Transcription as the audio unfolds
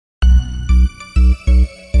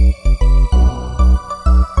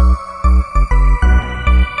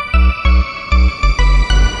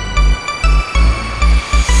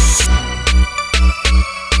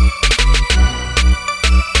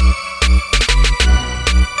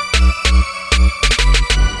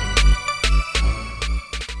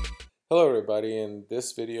everybody. In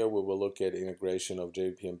this video we will look at integration of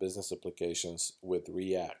jBPM business applications with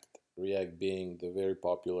React. React being the very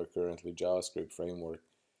popular currently JavaScript framework.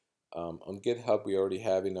 On GitHub we already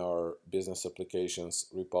have in our business applications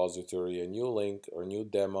repository a new link or new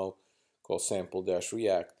demo called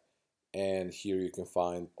sample-react, and here you can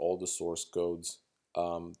find all the source codes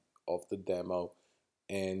of the demo,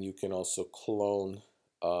 and you can also clone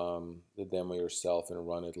the demo yourself and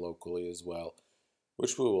run it locally as well,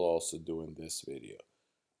 which we will also do in this video.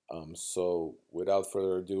 So without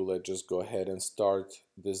further ado, let's just go ahead and start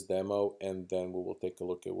this demo, and then we will take a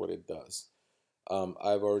look at what it does.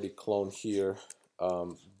 I've already cloned here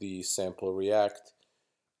the sample React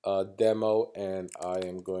demo, and I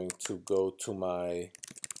am going to go to my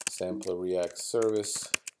sample React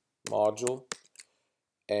service module,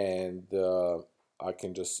 and I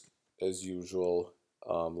can just, as usual,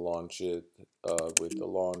 launch it with the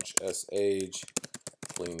launch sh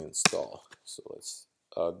clean install. So let's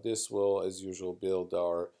this will, as usual, build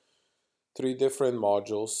our three different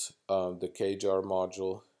modules. The kjar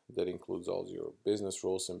module that includes all your business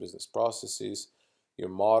rules and business processes, your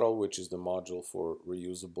model, which is the module for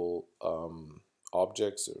reusable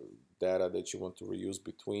objects or data that you want to reuse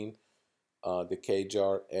between the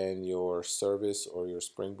kjar, and your service or your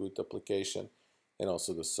Spring Boot application, and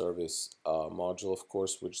also the service module, of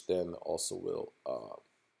course, which then also will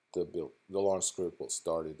the launch script will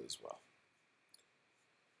start it as well.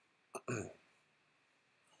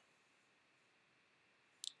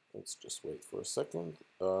 Let's just wait for a second.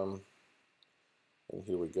 And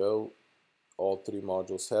here we go. All three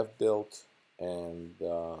modules have built, and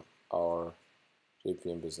our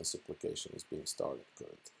jBPM business application is being started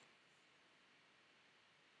currently.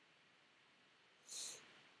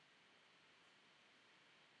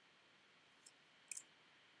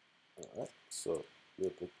 Alright, so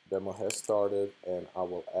the demo has started, and I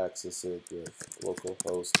will access it with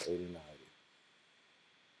localhost 8090.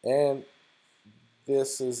 And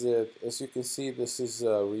this is it. As you can see, this is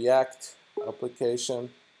a React application.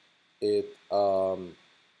 It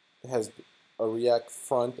has a React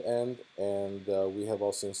front end, and we have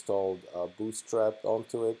also installed Bootstrap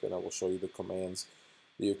onto it, and I will show you the commands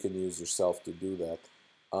that you can use yourself to do that.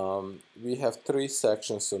 We have three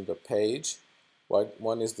sections on the page.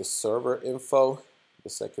 One is the server info, the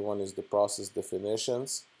second one is the process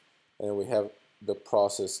definitions, and we have the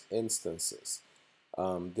process instances.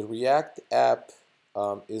 The React app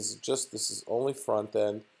this is only front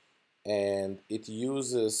end, and it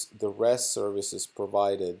uses the REST services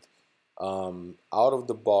provided out of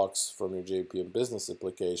the box from your jBPM business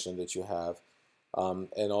application that you have,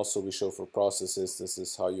 and also we show for process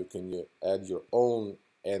instances how you can add your own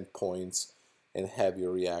endpoints and have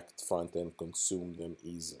your React front end consume them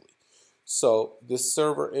easily. So this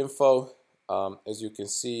server info, as you can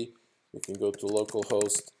see, you can go to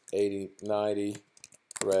localhost 8090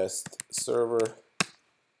 REST server.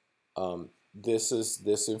 This is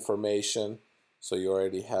this information, so you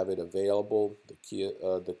already have it available,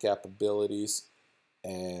 the capabilities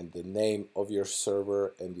and the name of your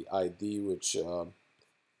server and the ID, which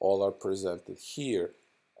all are presented here.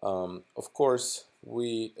 Of course,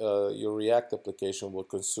 your React application will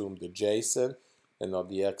consume the JSON and not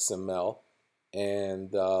the XML,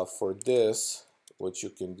 and for this, what you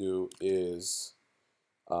can do is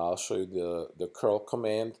I'll show you the curl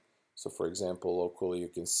command. So for example, locally you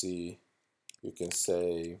can say,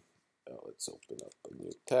 let's open up a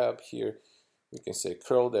new tab here. We can say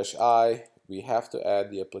curl-i. We have to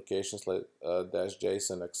add the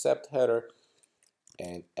applications-json accept header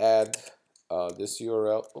and add this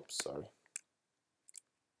URL. Oops, sorry,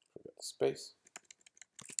 forgot the space.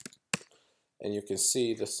 And you can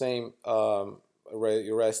see the same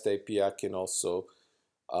your REST API can also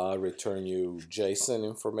return you JSON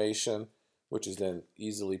information, which is then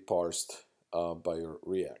easily parsed by your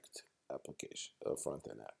React application,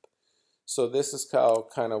 front-end app. So this is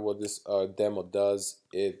kind of what this demo does.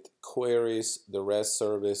 It queries the REST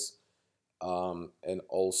service and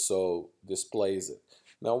also displays it.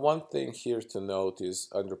 Now, one thing here to note is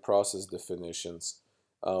under process definitions,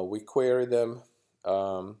 we query them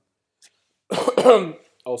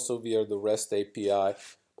also via the REST API,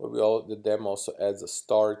 but the demo also adds a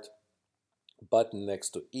start button next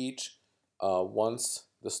to each. Once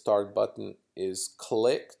the start button is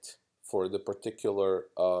clicked for the particular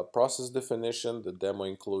process definition, the demo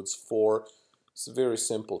includes 4 very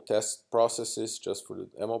simple test processes just for the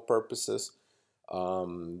demo purposes.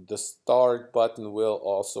 The start button will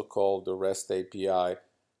also call the REST API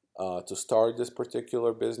to start this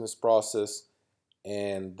particular business process,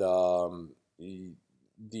 and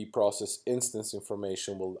the process instance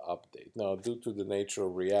information will update. Now, due to the nature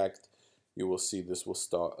of React, you will see this will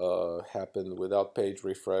start happen without page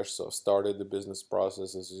refresh. So started the business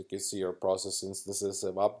process. As you can see, our process instances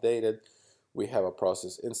have updated. We have a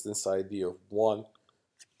process instance ID of 1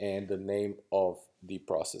 and the name of the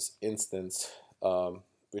process instance,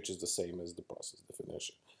 which is the same as the process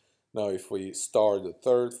definition. Now, if we start the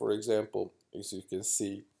third, for example, as you can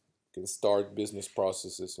see, you can start business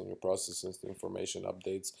processes and your process information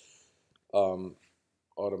updates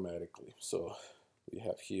automatically. So we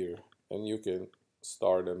have here, and you can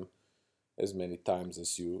start them as many times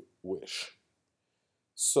as you wish.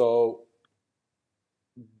 So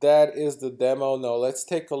that is the demo. Now let's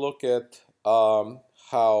take a look at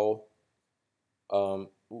how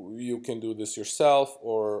you can do this yourself,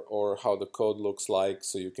 or how the code looks like,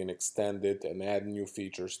 so you can extend it and add new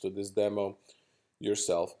features to this demo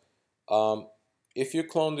yourself. If you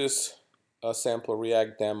clone this sample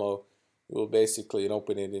React demo, you will basically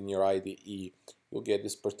open it in your IDE. You'll get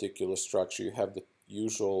this particular structure. You have the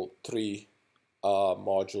usual 3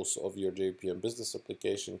 modules of your jBPM business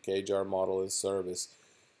application: KJAR, model, and service.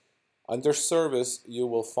 Under service, you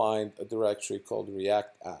will find a directory called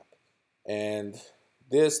React app, and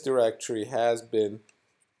this directory has been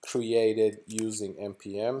created using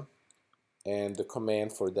npm, and the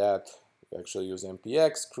command for that, we actually use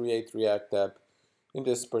npx create React app. In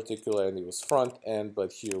this particular end, it was front end,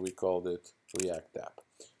 but here we called it React app.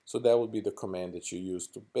 So that would be the command that you use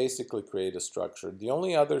to basically create a structure. The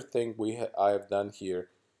only other thing I have done here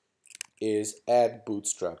is add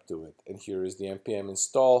Bootstrap to it, and here is the npm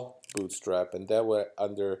install Bootstrap, and that way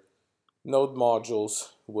under node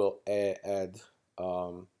modules we'll add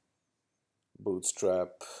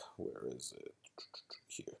Bootstrap. Where is it?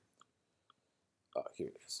 Here. Here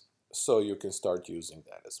it is. So you can start using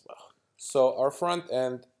that as well. So our front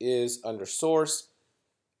end is under source,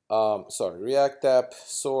 React app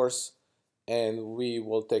source, and we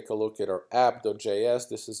will take a look at our app.js.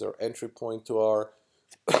 This is our entry point to our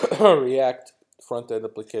React front-end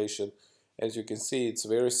application. As you can see, it's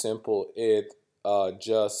very simple. It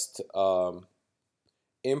just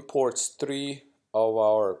imports 3 of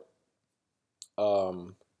our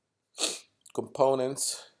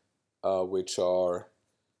components, which are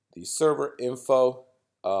the server info,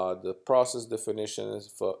 the process definition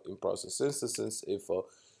info, and process instance info.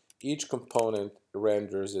 Each component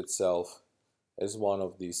renders itself as one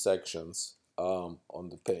of these sections on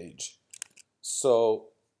the page. So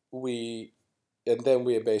then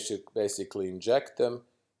we basically inject them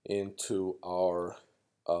into our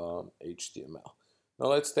HTML. Now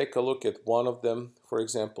let's take a look at one of them. For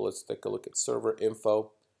example, let's take a look at server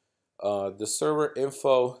info. The server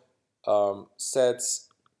info sets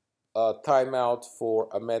a timeout for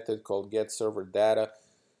a method called getServerData.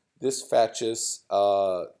 This fetches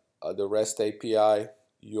the REST API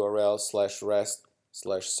URL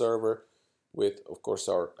 /REST/server with, of course,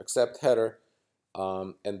 our accept header,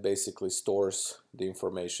 and basically stores the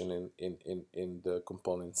information in the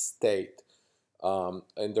component state.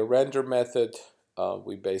 In the render method,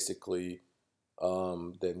 we basically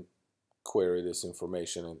then query this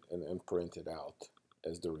information and print it out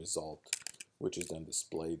as the result, which is then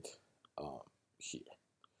displayed here.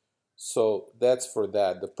 So that's for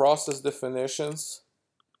that. The process definitions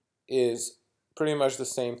is pretty much the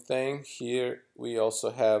same thing. Here we also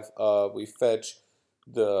have, we fetch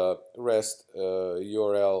the REST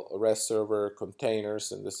URL, REST server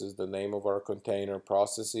containers, and this is the name of our container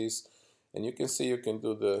processes. And you can see you can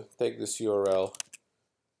do take this URL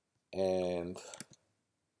and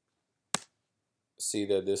see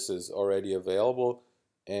that this is already available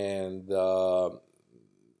and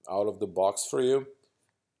out of the box for you.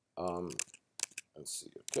 Let's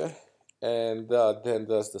see, okay, and then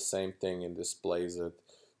does the same thing and displays it.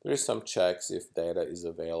 There is some checks if data is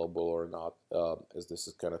available or not, as this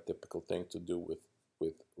is kind of typical thing to do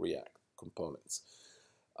with React components.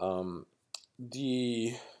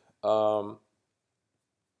 The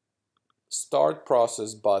start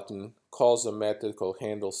process button calls a method called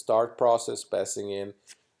handle start process, passing in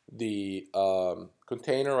the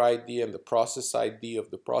container ID and the process ID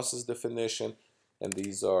of the process definition, and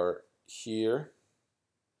these are here,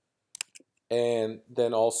 and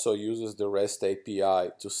then also uses the REST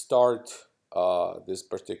API to start this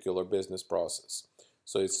particular business process.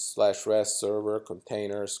 So it's /REST server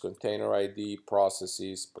containers, container ID,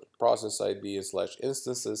 processes, process ID, and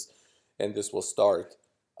 /instances, and this will start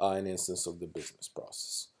an instance of the business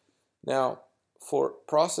process. Now, for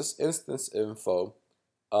process instance info,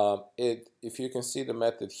 if you can see the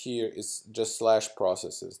method here, is just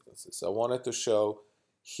 /process instances. I wanted to show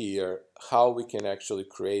here how we can actually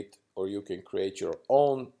create, or you can create your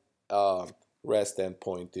own REST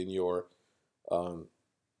endpoint in your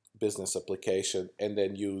business application and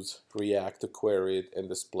then use React to query it and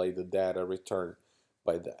display the data returned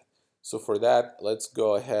by that. So for that, let's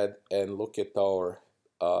go ahead and look at our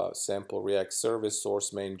sample React service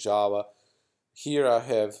source main Java. Here I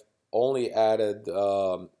have only added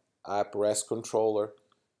app REST controller,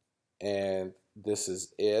 and this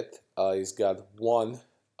is it. It's got one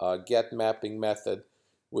get mapping method,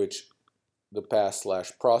 which the path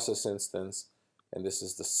 / process instance, and this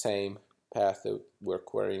is the same path that we're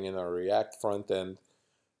querying in our React front end.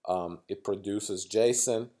 It produces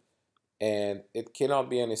JSON, and it cannot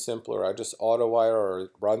be any simpler. I just auto-wire our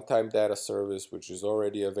runtime data service, which is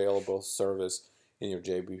already available service in your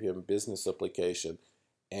jBPM business application,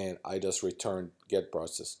 and I just return get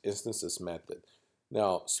process instances method.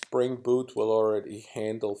 Now Spring Boot will already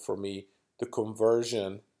handle for me the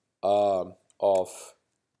conversion of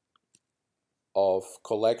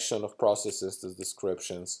collection of process instance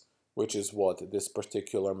descriptions, which is what this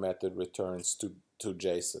particular method returns to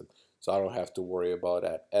JSON. So I don't have to worry about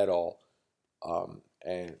that at all.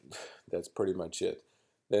 And that's pretty much it.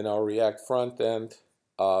 Then our React front end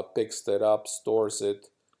picks that up, stores it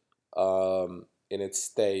in its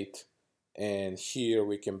state, and here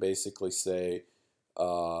we can basically say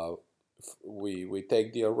we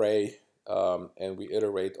take the array and we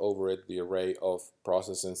iterate over it the array of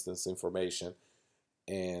process instance information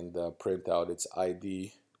and print out its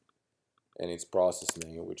ID and its process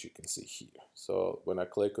name, which you can see here. So when I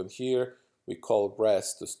click on here, we call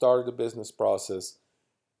REST to start the business process,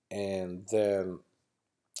 and then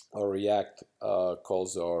our React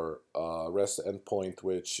calls our REST endpoint,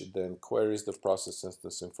 which then queries the process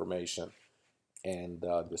instance information and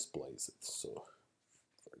displays it. So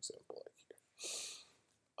for example, like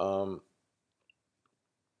here.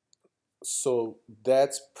 So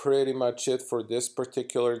that's pretty much it for this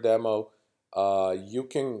particular demo. You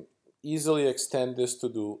can easily extend this to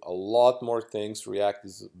do a lot more things. React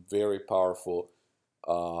is very powerful.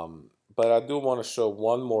 But I do want to show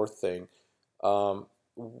one more thing.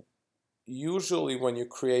 Usually when you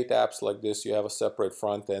create apps like this, you have a separate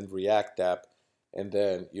front-end React app, and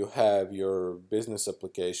then you have your business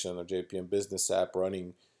application or jPM business app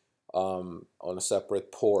running on a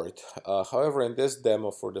separate port. However, in this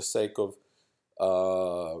demo, for the sake of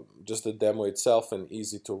just the demo itself and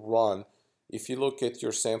easy to run, if you look at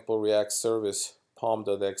your sample React service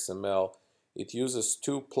pom.xml, it uses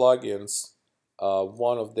two plugins,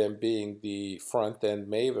 one of them being the front-end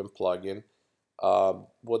Maven plugin.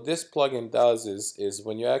 What this plugin does is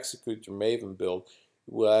when you execute your Maven build,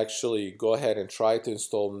 it will actually go ahead and try to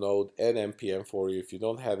install Node and NPM for you if you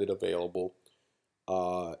don't have it available.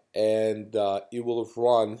 And it will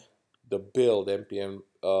run the build, NPM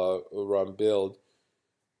run build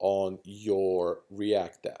on your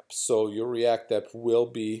React app. So your React app will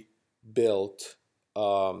be built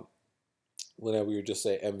whenever you just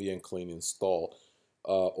say nvn clean install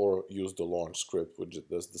or use the launch script, which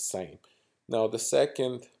does the same. Now the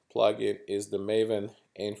second plugin is the Maven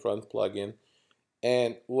Front plugin,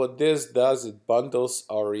 and what this does, it bundles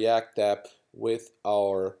our React app with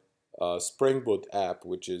our Spring Boot app,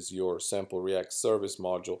 which is your sample React service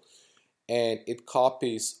module, and it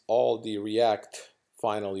copies all the React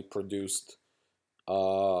finally produced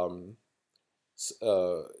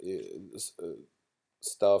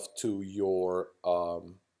stuff to your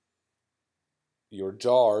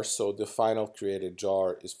jar. So the final created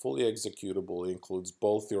jar is fully executable. It includes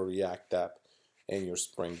both your React app and your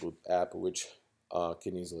Spring Boot app, which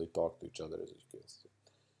can easily talk to each other, as you can see.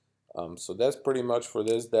 So that's pretty much for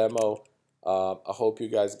this demo. I hope you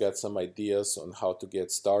guys got some ideas on how to get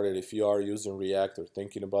started if you are using React or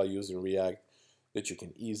thinking about using React, that you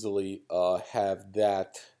can easily have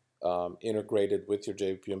that integrated with your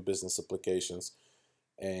jBPM business applications.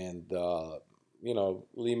 And you know,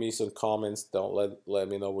 leave me some comments. Don't let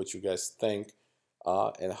me know what you guys think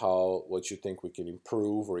and what you think we can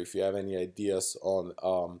improve, or if you have any ideas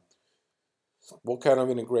on what kind of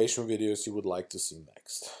integration videos you would like to see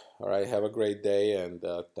next. All right, have a great day, and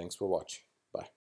thanks for watching. Bye.